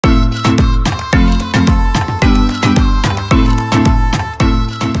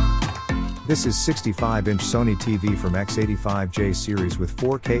This is 65-inch Sony TV from X85J Series with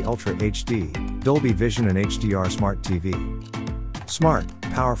 4K Ultra HD, Dolby Vision and HDR Smart TV. Smart,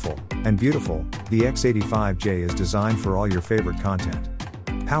 powerful, and beautiful, the X85J is designed for all your favorite content.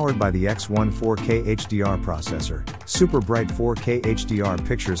 Powered by the X14 4K HDR processor, super bright 4K HDR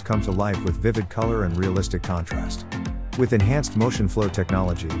pictures come to life with vivid color and realistic contrast. With enhanced Motionflow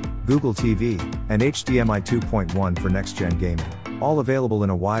technology, Google TV, and HDMI 2.1 for next-gen gaming, all available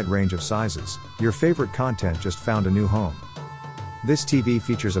in a wide range of sizes, your favorite content just found a new home. This TV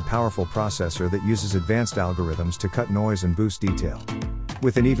features a powerful processor that uses advanced algorithms to cut noise and boost detail.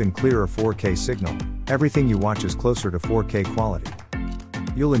 With an even clearer 4K signal, everything you watch is closer to 4K quality.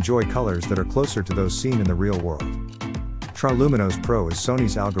 You'll enjoy colors that are closer to those seen in the real world. TRILUMINOS PRO is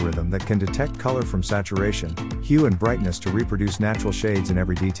Sony's algorithm that can detect color from saturation, hue and brightness to reproduce natural shades in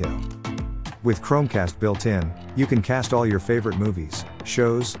every detail. With Chromecast built in, you can cast all your favorite movies,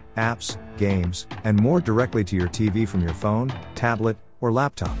 shows, apps, games, and more directly to your TV from your phone, tablet, or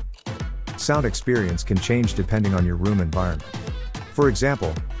laptop. Sound experience can change depending on your room environment. For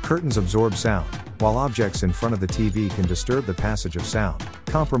example, curtains absorb sound, while objects in front of the TV can disturb the passage of sound,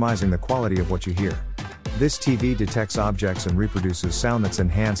 compromising the quality of what you hear. This TV detects objects and reproduces sound that's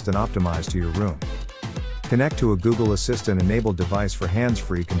enhanced and optimized to your room. Connect to a Google Assistant-enabled device for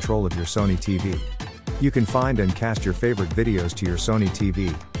hands-free control of your Sony TV. You can find and cast your favorite videos to your Sony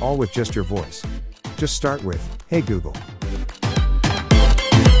TV, all with just your voice. Just start with, "Hey Google."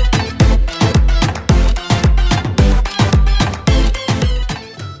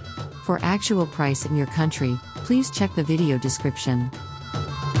 For actual price in your country, please check the video description.